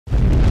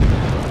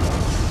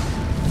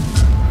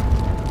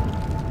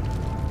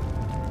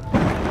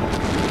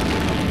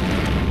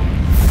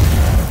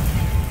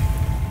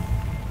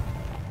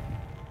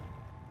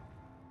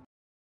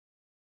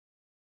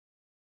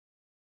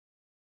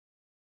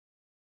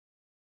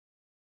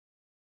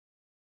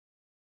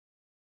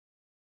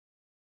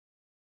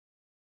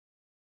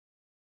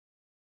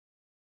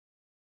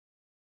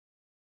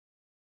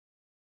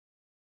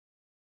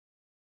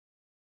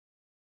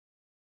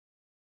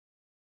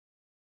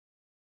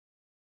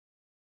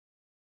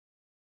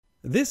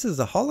This is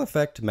a Hall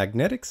effect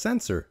magnetic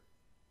sensor.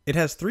 It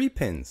has 3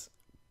 pins: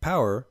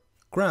 power,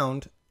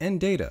 ground,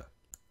 and data.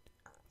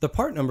 The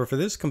part number for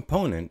this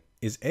component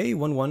is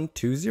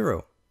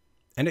A1120,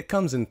 and it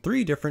comes in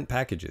 3 different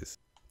packages.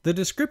 The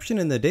description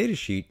in the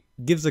datasheet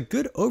gives a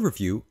good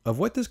overview of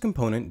what this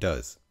component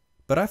does,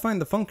 but I find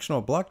the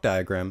functional block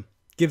diagram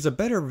gives a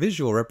better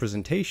visual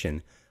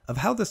representation of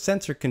how the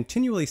sensor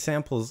continually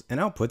samples and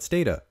outputs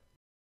data.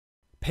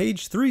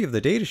 Page 3 of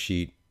the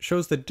datasheet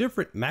shows the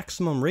different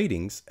maximum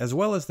ratings as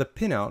well as the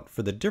pinout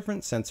for the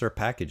different sensor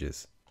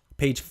packages.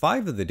 Page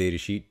 5 of the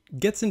datasheet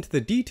gets into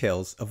the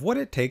details of what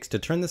it takes to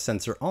turn the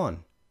sensor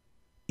on.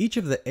 Each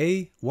of the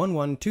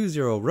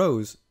A1120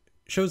 rows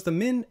shows the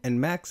min and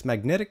max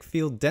magnetic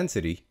field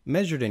density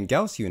measured in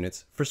Gauss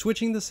units for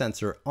switching the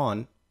sensor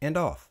on and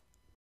off.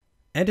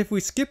 And if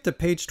we skip to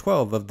page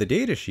 12 of the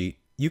datasheet,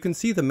 you can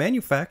see the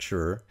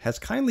manufacturer has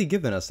kindly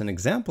given us an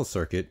example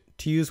circuit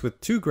to use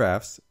with 2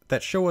 graphs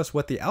that show us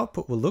what the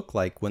output will look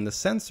like when the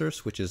sensor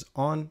switches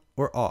on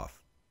or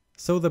off.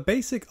 So the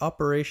basic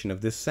operation of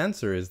this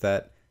sensor is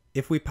that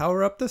if we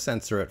power up the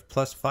sensor at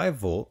plus 5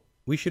 volt,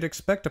 we should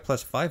expect a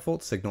plus 5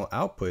 volt signal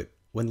output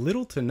when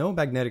little to no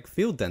magnetic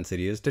field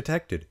density is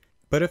detected.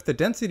 But if the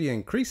density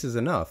increases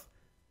enough,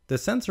 the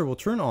sensor will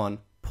turn on,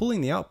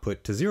 pulling the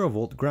output to 0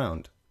 volt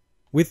ground.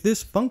 With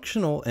this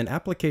functional and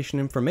application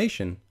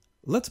information,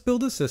 let's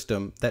build a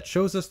system that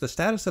shows us the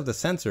status of the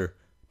sensor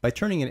by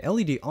turning an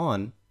LED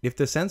on if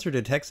the sensor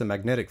detects a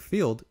magnetic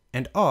field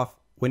and off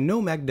when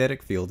no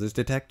magnetic field is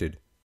detected.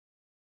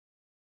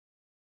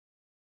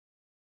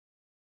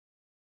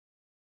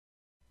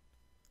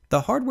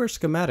 The hardware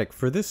schematic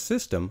for this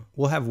system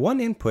will have 1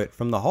 input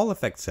from the Hall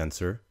effect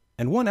sensor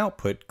and 1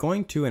 output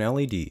going to an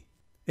LED.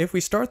 If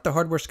we start the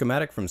hardware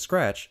schematic from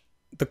scratch,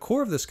 the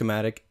core of the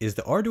schematic is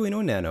the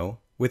Arduino Nano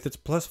with its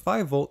plus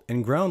 5 volt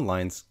and ground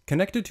lines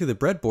connected to the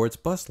breadboard's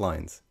bus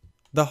lines.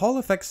 The Hall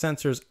effect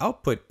sensor's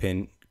output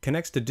pin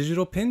connects to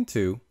digital pin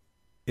 2,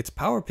 its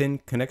power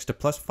pin connects to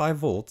plus 5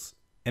 volts,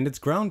 and its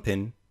ground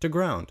pin to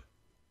ground.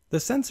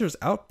 The sensor's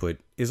output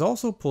is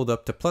also pulled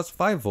up to plus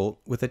 5 volt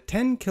with a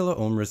 10 kilo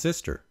ohm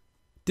resistor.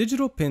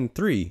 Digital pin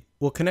 3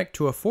 will connect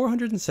to a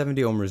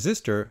 470 ohm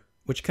resistor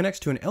which connects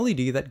to an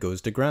LED that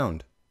goes to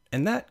ground.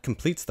 And that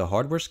completes the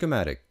hardware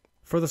schematic.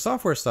 For the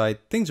software side,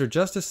 things are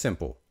just as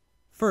simple.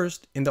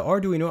 First, in the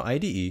Arduino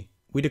IDE,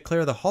 we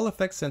declare the Hall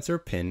effect sensor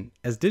pin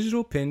as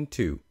digital pin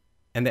 2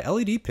 and the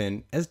LED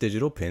pin as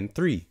digital pin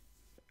 3.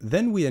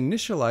 Then we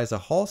initialize a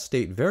Hall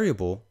state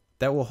variable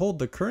that will hold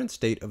the current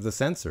state of the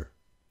sensor.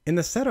 In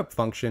the setup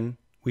function,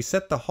 we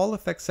set the Hall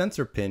effect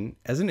sensor pin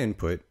as an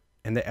input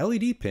and the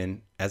LED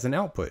pin as an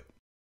output.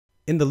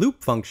 In the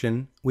loop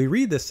function, we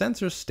read the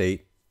sensor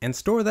state and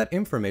store that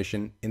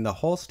information in the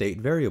Hall state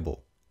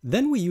variable.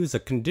 Then we use a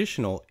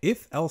conditional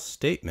if-else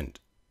statement.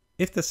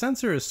 If the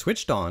sensor is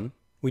switched on,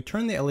 we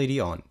turn the LED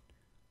on.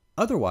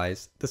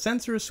 Otherwise, the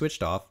sensor is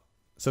switched off,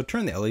 so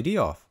turn the LED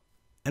off.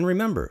 And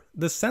remember,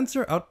 the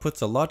sensor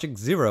outputs a logic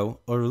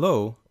 0 or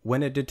low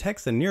when it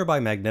detects a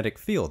nearby magnetic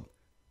field.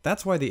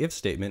 That's why the if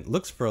statement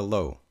looks for a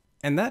low.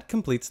 And that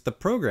completes the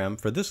program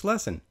for this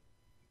lesson.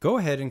 Go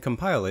ahead and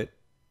compile it,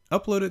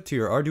 upload it to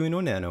your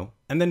Arduino Nano,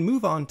 and then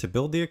move on to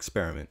build the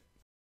experiment.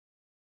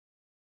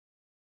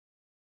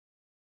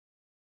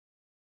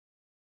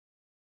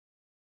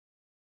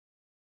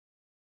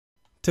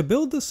 To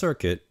build the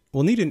circuit,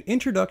 we'll need an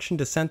Introduction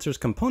to Sensors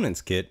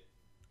Components kit,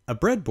 a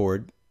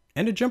breadboard,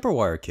 and a jumper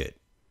wire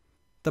kit.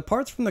 The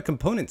parts from the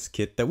components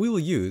kit that we will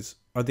use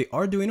are the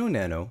Arduino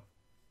Nano,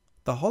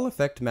 the Hall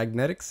effect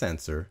magnetic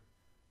sensor,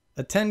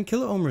 a 10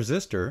 kilo ohm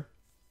resistor,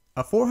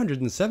 a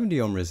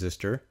 470 ohm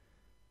resistor,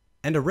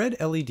 and a red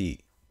LED.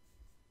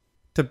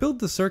 To build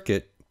the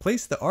circuit,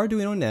 place the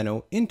Arduino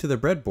Nano into the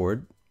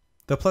breadboard,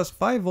 the plus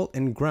 5 volt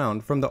and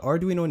ground from the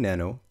Arduino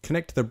Nano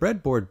connect to the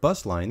breadboard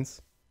bus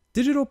lines,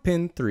 digital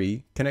pin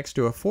 3 connects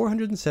to a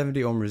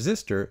 470 ohm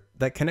resistor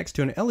that connects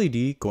to an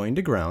LED going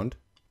to ground,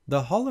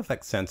 the Hall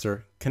effect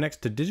sensor connects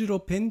to digital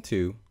pin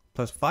 2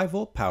 plus 5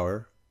 volt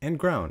power and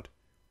ground.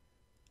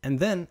 And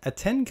then a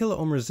 10 kilo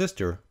ohm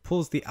resistor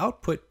pulls the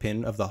output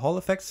pin of the Hall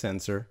effect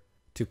sensor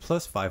to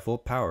plus 5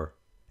 volt power.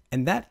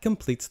 And that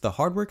completes the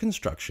hardware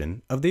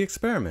construction of the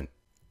experiment.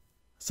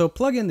 So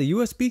plug in the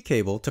USB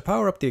cable to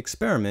power up the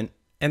experiment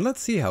and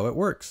let's see how it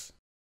works.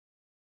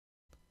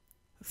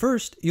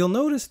 First, you'll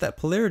notice that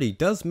polarity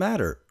does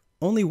matter.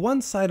 Only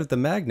one side of the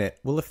magnet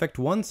will affect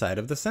one side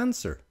of the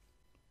sensor.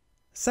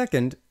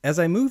 Second, as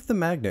I move the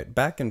magnet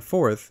back and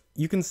forth,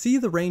 you can see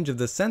the range of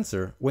the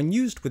sensor when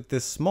used with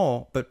this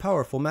small but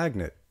powerful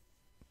magnet.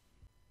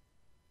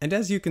 And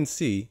as you can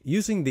see,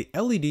 using the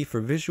LED for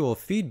visual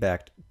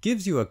feedback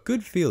gives you a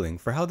good feeling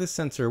for how this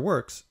sensor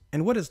works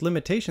and what its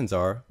limitations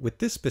are with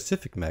this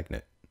specific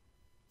magnet.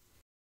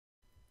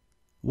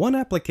 One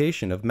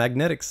application of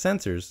magnetic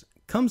sensors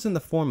comes in the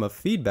form of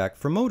feedback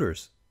for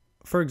motors.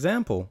 For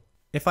example,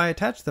 if I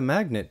attach the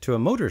magnet to a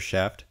motor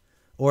shaft,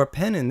 or a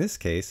pen in this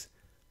case,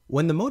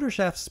 when the motor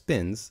shaft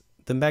spins,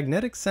 the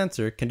magnetic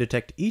sensor can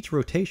detect each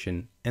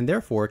rotation and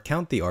therefore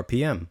count the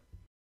RPM.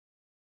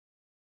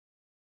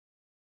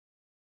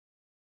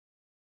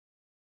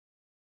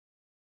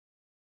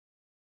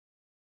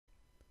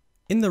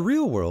 In the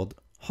real world,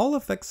 Hall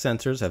effect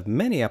sensors have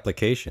many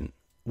applications.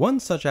 One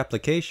such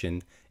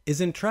application is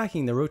in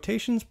tracking the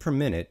rotations per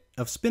minute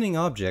of spinning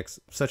objects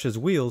such as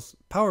wheels,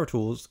 power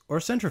tools, or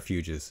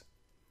centrifuges.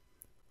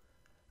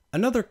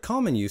 Another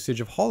common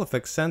usage of Hall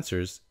effect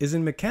sensors is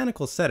in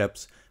mechanical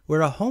setups where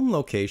a home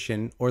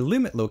location or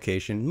limit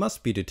location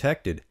must be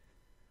detected.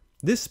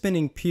 This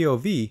spinning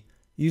POV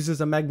uses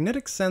a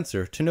magnetic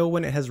sensor to know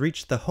when it has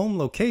reached the home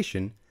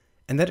location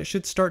and that it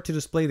should start to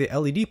display the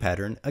LED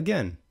pattern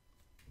again.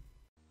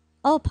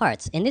 All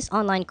parts in this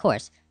online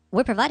course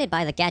were provided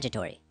by the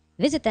Gadgetory.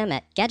 Visit them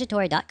at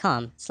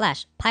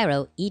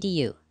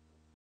gadgetory.com/PyroEDU.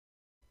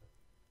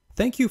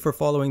 Thank you for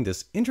following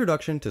this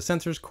Introduction to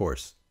Sensors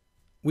course.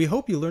 We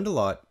hope you learned a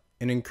lot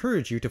and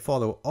encourage you to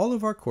follow all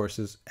of our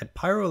courses at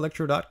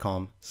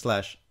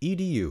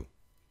pyroelectro.com/edu.